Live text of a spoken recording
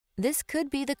This could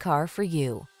be the car for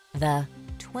you. The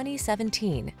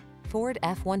 2017 Ford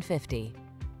F-150.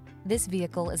 This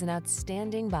vehicle is an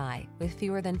outstanding buy with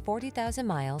fewer than 40,000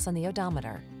 miles on the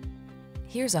odometer.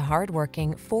 Here's a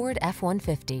hard-working Ford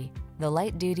F-150, the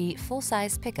light-duty,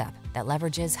 full-size pickup that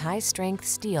leverages high-strength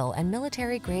steel and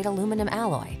military-grade aluminum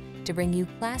alloy to bring you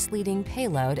class-leading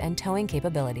payload and towing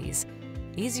capabilities.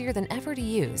 Easier than ever to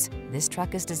use, this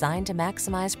truck is designed to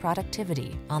maximize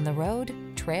productivity on the road,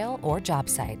 trail, or job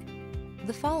site.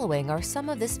 The following are some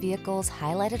of this vehicle's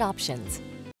highlighted options: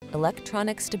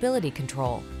 electronic stability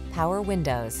control, power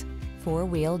windows,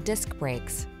 four-wheel disc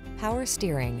brakes, power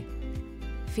steering.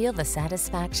 Feel the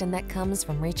satisfaction that comes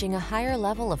from reaching a higher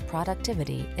level of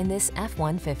productivity in this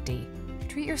F-150.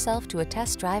 Treat yourself to a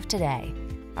test drive today.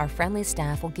 Our friendly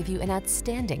staff will give you an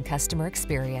outstanding customer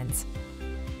experience.